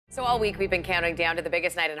So all week we've been counting down to the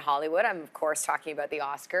biggest night in Hollywood. I'm, of course, talking about the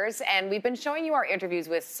Oscars. And we've been showing you our interviews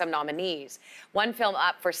with some nominees. One film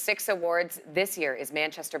up for 6 awards this year is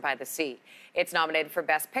Manchester by the Sea. It's nominated for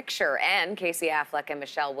Best Picture, and Casey Affleck and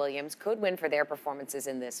Michelle Williams could win for their performances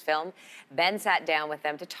in this film. Ben sat down with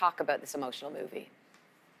them to talk about this emotional movie.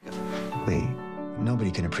 Lee,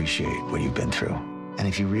 nobody can appreciate what you've been through. And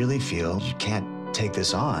if you really feel you can't take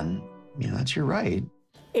this on, that's your right.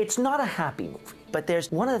 It's not a happy movie, but there's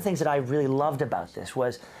one of the things that I really loved about this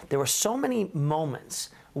was there were so many moments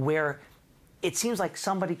where it seems like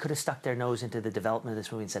somebody could have stuck their nose into the development of this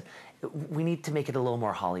movie and said, we need to make it a little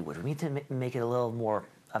more Hollywood. We need to make it a little more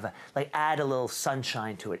of a, add a little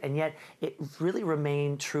sunshine to it. And yet it really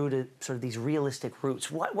remained true to sort of these realistic roots.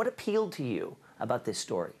 What appealed to you about this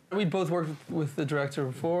story? We both worked with the director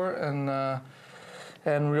before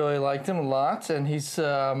and really liked him a lot, and he's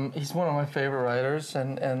one of my favorite writers,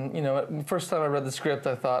 and the first time I read the script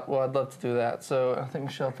I thought, well, I'd love to do that, so I think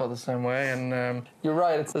Michelle felt the same way, and you're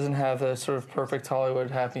right, it doesn't have a sort of perfect Hollywood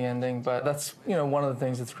happy ending, but that's one of the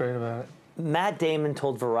things that's great about it. Matt Damon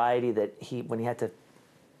told Variety that when he had to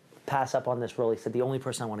pass up on this role, he said, the only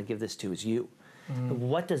person I want to give this to is you. Mm-hmm.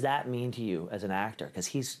 What does that mean to you as an actor? Because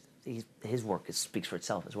his work speaks for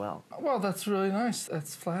itself as well. Well, that's really nice.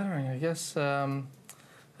 That's flattering, I guess.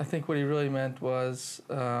 I think what he really meant was,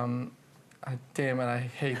 damn it, I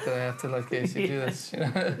hate that I have to let Casey do this.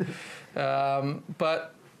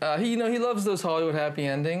 But he loves those Hollywood happy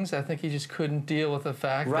endings. I think he just couldn't deal with the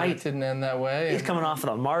fact that it didn't end that way. He's coming off of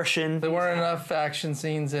The Martian. There weren't enough action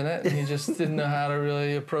scenes in it, and he just didn't know how to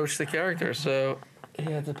really approach the character, so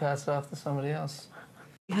he had to pass it off to somebody else.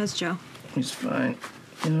 How's Joe? He's fine.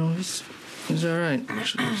 He's all right.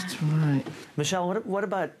 Actually, he's all right. Michelle, what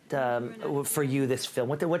about for you this film?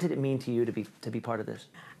 What did it mean to you to be part of this?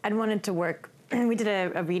 I'd wanted to work. We did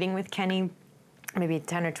a reading with Kenny maybe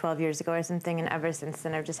 10 or 12 years ago or something, and ever since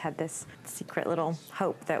then I've just had this secret little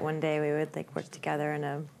hope that one day we would work together in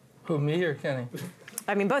a... Who, me or Kenny?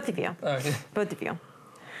 I mean, both of you. Okay. Both of you.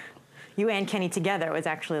 You and Kenny together was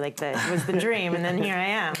actually was the dream, and then here I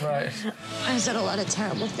am. Right. I said a lot of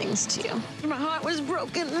terrible things to you. My heart was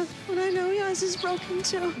broken, and I know yours is broken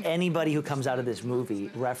too. Anybody who comes out of this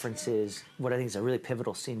movie references what I think is a really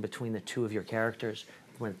pivotal scene between the two of your characters,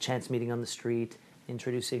 when Chance meeting on the street,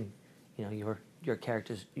 introducing, your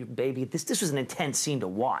characters, your baby. This was an intense scene to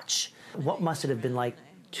watch. What must it have been like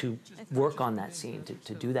to work on that scene,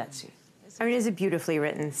 to do that scene? I mean, it's a beautifully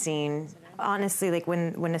written scene. Honestly,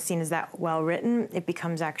 when a scene is that well written, it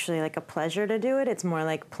becomes actually a pleasure to do it. It's more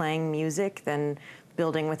like playing music than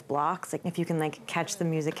building with blocks. If you can catch the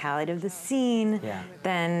musicality of the scene,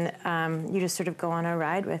 then you just sort of go on a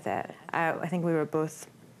ride with it. I think we were both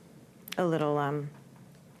a little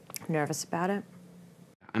nervous about it.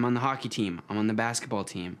 I'm on the hockey team. I'm on the basketball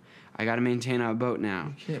team. I got to maintain a boat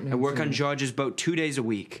now. I work on George's boat 2 days a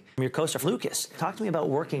week. Your co-star, Lucas, talk to me about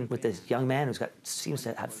working with this young man who's seems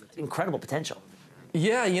to have incredible potential.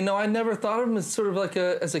 Yeah, I never thought of him as sort of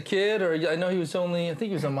as a kid, or I know he was I think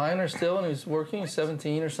he was a minor still, and he was working, he was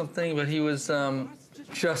 17 or something, but he was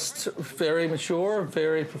just very mature,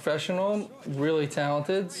 very professional, really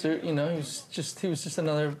talented. So, he was just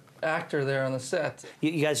another actor there on the set.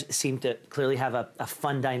 You guys seem to clearly have a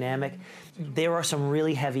fun dynamic. There are some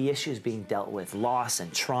really heavy issues being dealt with, loss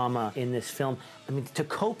and trauma in this film. I mean, to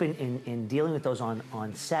cope in dealing with those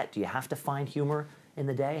on set, do you have to find humor in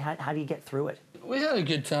the day? How do you get through it? We had a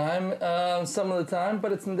good time some of the time,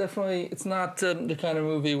 but it's not the kind of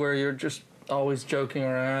movie where you're just always joking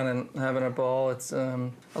around and having a ball. It's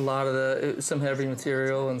a lot of some heavy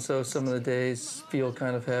material, and so some of the days feel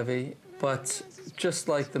kind of heavy. But just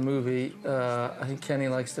like the movie, I think Kenny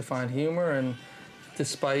likes to find humor, and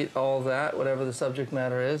despite all that, whatever the subject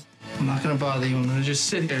matter is. I'm not gonna bother you. I'm gonna just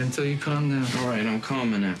sit here until you calm down. All right, I'm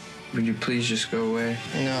calming now. Would you please just go away?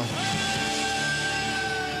 No.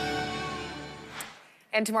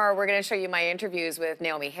 And tomorrow we're going to show you my interviews with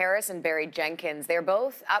Naomi Harris and Barry Jenkins. They're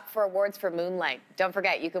both up for awards for Moonlight. Don't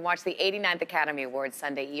forget, you can watch the 89th Academy Awards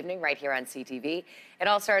Sunday evening right here on CTV. It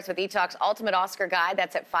all starts with eTalk's Ultimate Oscar Guide.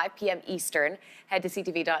 That's at 5 p.m. Eastern. Head to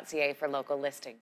ctv.ca for local listing.